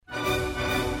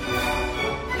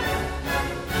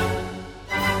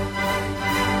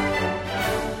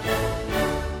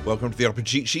Welcome to the Opera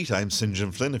Cheat Sheet. I'm St.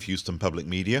 John Flynn of Houston Public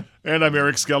Media. And I'm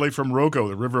Eric Skelly from ROCO,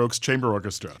 the River Oaks Chamber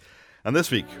Orchestra. And this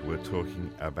week we're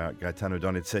talking about Gaetano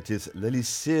Donizetti's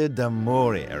L'Elixir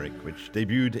d'Amore, Eric, which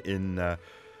debuted in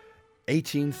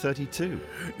 1832.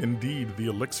 Indeed, the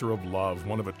Elixir of Love,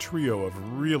 one of a trio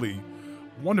of really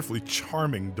wonderfully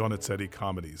charming Donizetti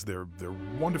comedies. They're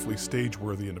wonderfully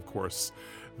stage-worthy, and of course,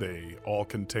 they all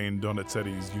contain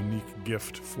Donizetti's unique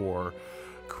gift for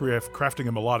crafting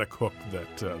a melodic hook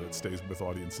that stays with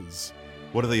audiences.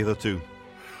 What are the other two?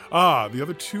 The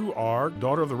other two are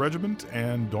Daughter of the Regiment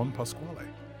and Don Pasquale.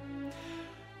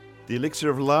 The Elixir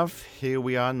of Love, here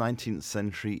we are, 19th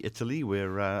century Italy.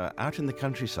 We're out in the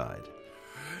countryside.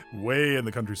 Way in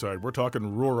the countryside. We're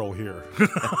talking rural here.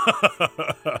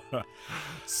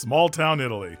 Small town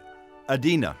Italy.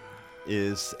 Adina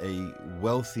is a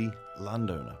wealthy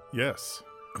landowner. Yes.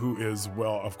 Who is,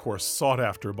 well, of course, sought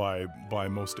after by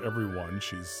most everyone.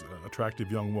 She's an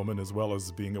attractive young woman as well as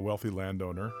being a wealthy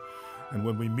landowner. And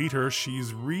when we meet her,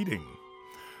 she's reading.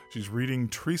 She's reading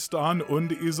Tristan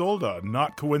und Isolde,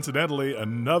 not coincidentally,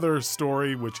 another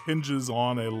story which hinges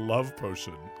on a love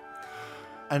potion.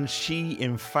 And she,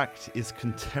 in fact, is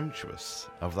contemptuous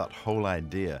of that whole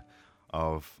idea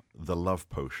of the love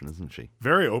potion, isn't she?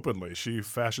 Very openly. She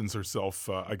fashions herself,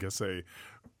 a,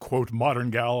 quote, modern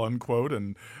gal, unquote,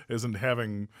 and isn't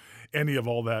having any of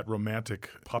all that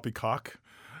romantic poppycock,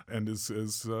 and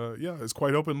is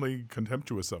quite openly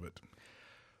contemptuous of it.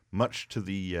 Much to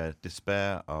the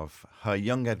despair of her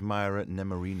young admirer,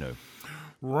 Nemorino.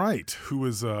 Right, who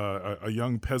is a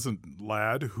young peasant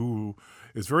lad who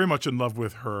is very much in love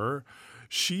with her.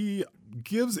 She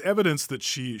gives evidence that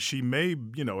she may,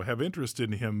 have interest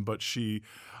in him, but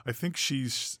I think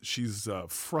she's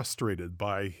frustrated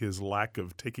by his lack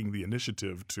of taking the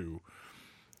initiative to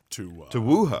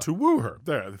woo her. To woo her.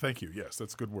 There, thank you. Yes,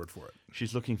 that's a good word for it.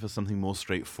 She's looking for something more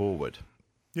straightforward.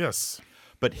 Yes.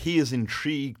 But he is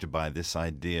intrigued by this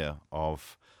idea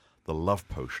of the love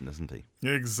potion, isn't he?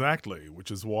 Exactly,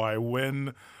 which is why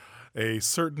when a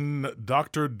certain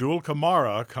Dr.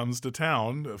 Dulcamara comes to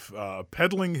town,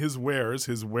 peddling his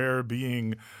ware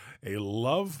being a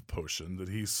love potion that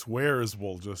he swears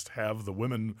will just have the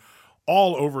women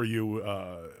all over you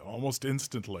almost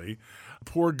instantly.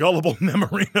 Poor gullible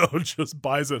Nemorino just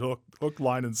buys it hook,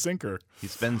 line, and sinker. He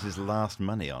spends his last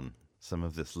money on some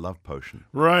of this love potion.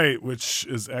 Right, which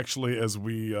is actually, as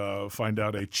we find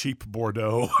out, a cheap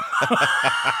Bordeaux.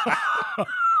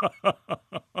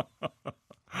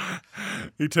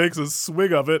 He takes a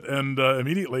swig of it and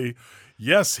immediately,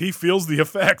 yes, he feels the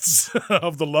effects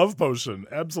of the love potion.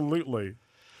 Absolutely.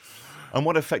 And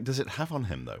what effect does it have on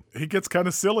him, though? He gets kind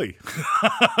of silly.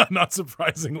 Not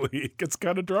surprisingly. He gets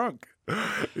kind of drunk.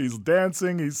 He's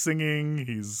dancing, he's singing,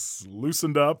 he's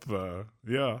loosened up.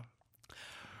 Yeah.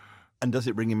 And does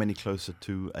it bring him any closer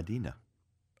to Adina?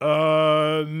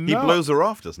 No. He blows her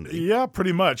off, doesn't he? Yeah,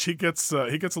 pretty much. He gets a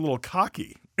little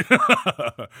cocky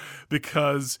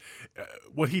because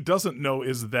what he doesn't know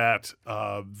is that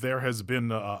there has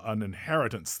been an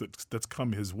inheritance that's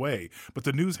come his way, but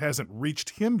the news hasn't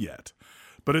reached him yet.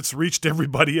 But it's reached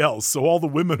everybody else, so all the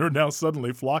women are now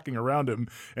suddenly flocking around him,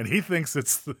 and he thinks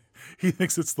it's the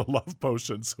love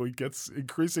potion. So he gets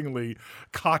increasingly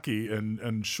cocky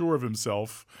and sure of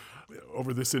himself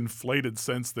over this inflated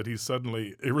sense that he's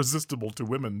suddenly irresistible to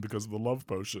women because of the love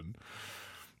potion.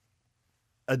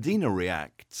 Adina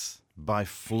reacts by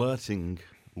flirting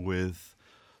with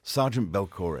Sergeant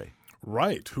Belcore.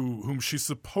 Right, whom she's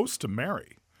supposed to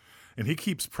marry. And he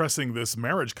keeps pressing this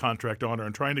marriage contract on her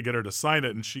and trying to get her to sign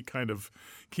it, and she kind of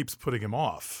keeps putting him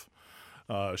off.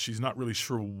 She's not really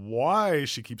sure why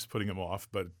she keeps putting him off,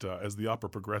 but as the opera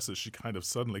progresses, she kind of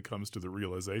suddenly comes to the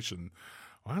realization,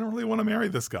 I don't really want to marry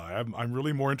this guy. I'm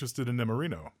really more interested in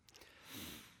Nemorino.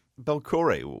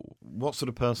 Belcore, what sort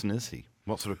of person is he?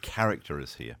 What sort of character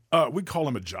is he? We call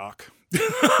him a jock.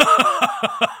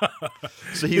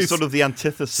 So he's sort of the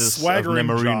antithesis of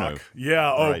Nemorino. Jock.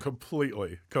 Yeah, right.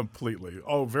 Completely.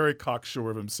 Oh, very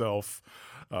cocksure of himself.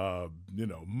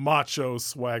 Macho,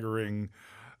 swaggering.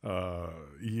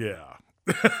 Yeah.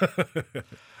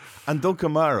 And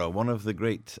Dulcamara, one of the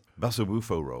great basso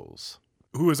buffo roles.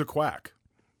 Who is a quack.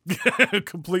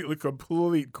 Complete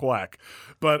quack.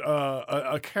 But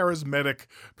a charismatic,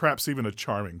 perhaps even a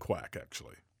charming quack,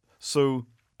 actually. So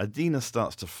Adina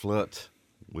starts to flirt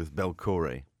with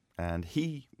Belcore, and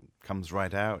he comes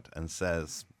right out and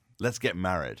says, let's get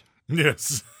married.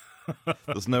 Yes.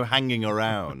 There's no hanging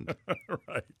around.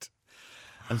 Right.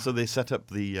 And so they set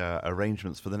up the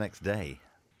arrangements for the next day.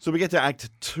 So we get to Act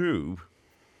 2,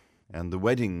 and the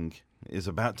wedding is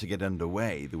about to get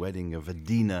underway, the wedding of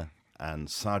Adina and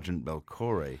Sergeant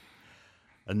Belcore.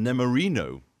 And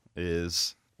Nemorino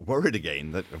is worried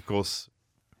again that, of course,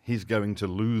 he's going to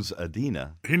lose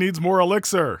Adina. He needs more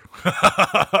elixir.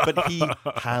 But he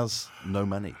has no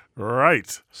money.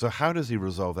 Right. So how does he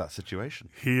resolve that situation?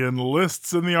 He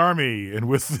enlists in the army, and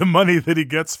with the money that he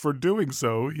gets for doing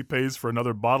so, he pays for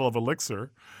another bottle of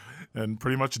elixir and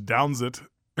pretty much downs it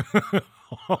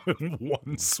in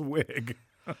one swig.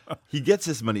 He gets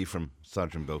his money from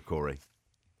Sergeant Belcore.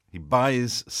 He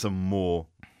buys some more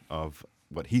of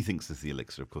what he thinks is the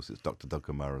elixir. Of course, it's Dr.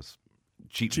 Dokomara's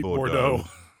cheap Bordeaux.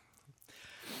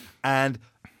 And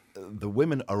the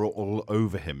women are all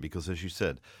over him because, as you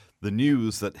said, the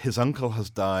news that his uncle has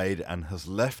died and has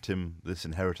left him this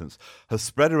inheritance has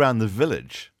spread around the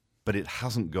village, but it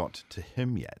hasn't got to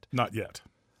him yet. Not yet.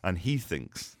 And he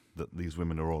thinks that these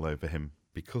women are all over him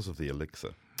because of the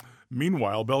elixir.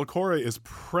 Meanwhile, Belcore is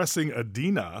pressing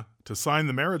Adina to sign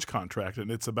the marriage contract,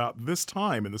 and it's about this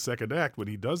time in the second act, when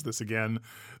he does this again,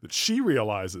 that she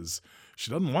realizes she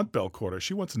doesn't want Belcore,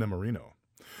 she wants Nemorino.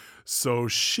 So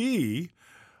she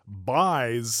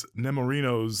buys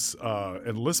Nemorino's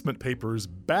enlistment papers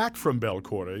back from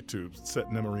Belcore to set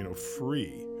Nemorino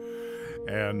free.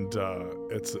 And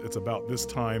it's about this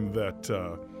time that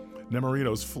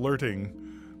Nemorino's flirting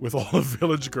with all the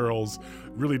village girls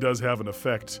really does have an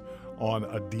effect on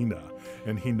Adina,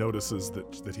 and he notices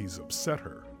that he's upset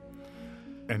her,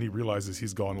 and he realizes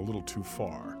he's gone a little too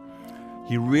far.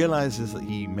 He realizes that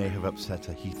he may have upset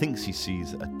her. He thinks he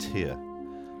sees a tear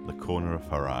in the corner of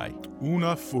her eye.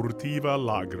 Una furtiva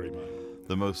lagrima.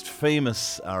 The most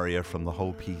famous aria from the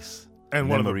whole piece. And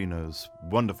Nemorino's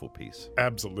wonderful piece.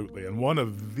 Absolutely, and one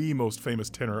of the most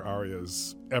famous tenor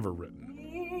arias ever written.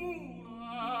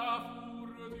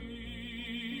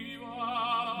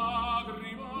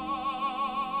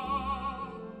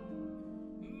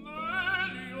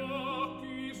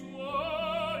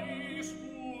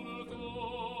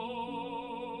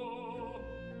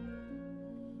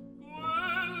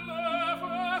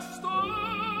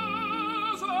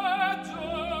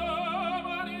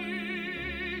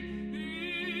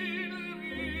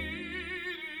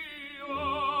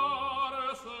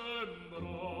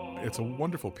 It's a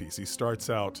wonderful piece. It starts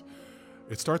out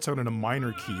in a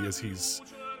minor key as he's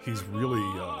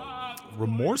really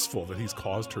remorseful that he's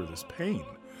caused her this pain.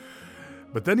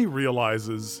 But then he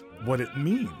realizes what it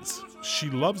means. She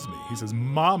loves me. He says,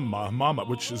 Mama, Mama,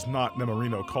 which is not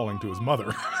Nemorino calling to his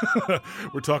mother.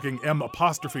 We're talking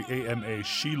M''A'.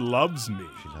 She loves me.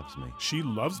 She loves me. She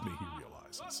loves me, he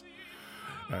realizes.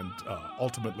 And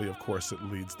ultimately, of course, it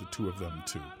leads the two of them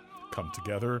to come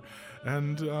together,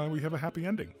 and we have a happy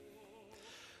ending.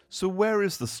 So where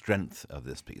is the strength of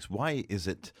this piece? Why is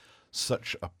it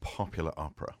such a popular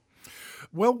opera?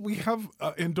 Well, we have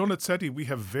in Donizetti, we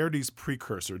have Verdi's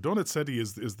precursor. Donizetti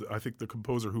is I think the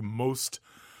composer who most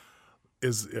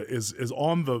is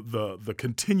on the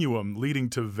continuum leading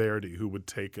to Verdi, who would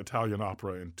take Italian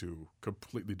opera into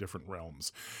completely different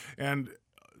realms. And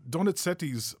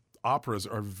Donizetti's operas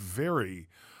are very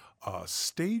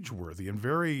stage-worthy and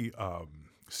very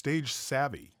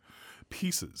stage-savvy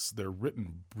pieces. They're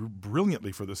written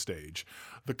brilliantly for the stage.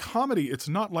 The comedy, it's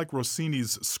not like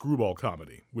Rossini's screwball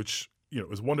comedy, which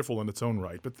is wonderful in its own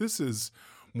right, but this is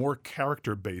more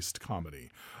character-based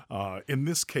comedy. In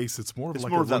this case, it's more of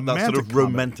that sort of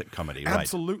romantic comedy, right?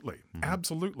 Absolutely,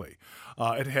 absolutely.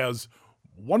 It has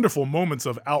wonderful moments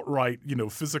of outright,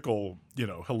 physical,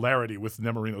 hilarity with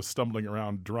Nemorino stumbling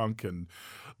around drunk and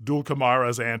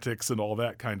Dulcamara's antics and all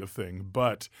that kind of thing.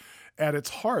 But at its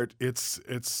heart, it's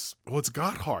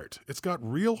got heart. It's got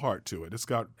real heart to it. It's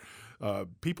got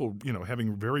people,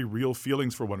 having very real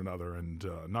feelings for one another, and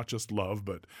not just love,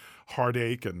 but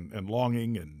heartache and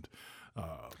longing and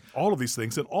all of these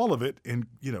things, and all of it, and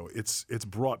it's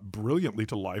brought brilliantly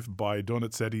to life by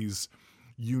Donizetti's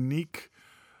unique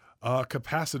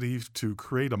capacity to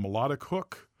create a melodic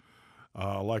hook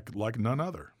like none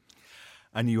other.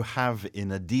 And you have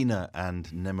in Adina and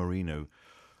Nemorino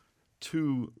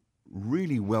two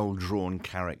really well-drawn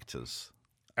characters.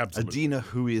 Absolutely. Adina,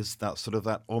 who is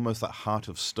that almost that heart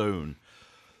of stone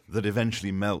that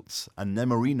eventually melts, and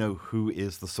Nemorino, who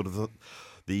is the sort of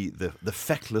the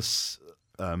feckless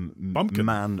bumpkin.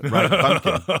 man, right,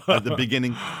 bumpkin at the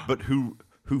beginning, but who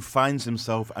finds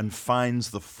himself and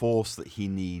finds the force that he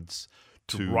needs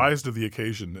to rise to the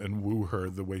occasion and woo her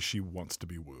the way she wants to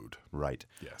be wooed. Right.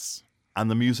 Yes. And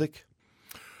the music?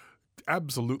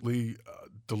 Absolutely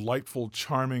delightful,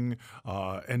 charming,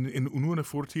 and in Una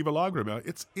furtiva lagrima,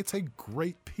 it's a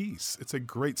great piece. It's a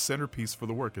great centerpiece for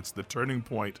the work. It's the turning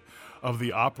point of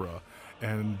the opera,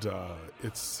 and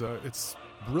it's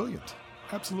brilliant,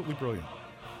 absolutely brilliant.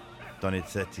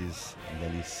 Donizetti's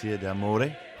L'Elixir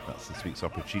d'Amore That's this week's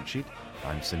Opera Cheat Sheet.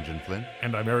 I'm St. John Flynn.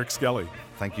 And I'm Eric Skelly.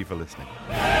 Thank you for listening.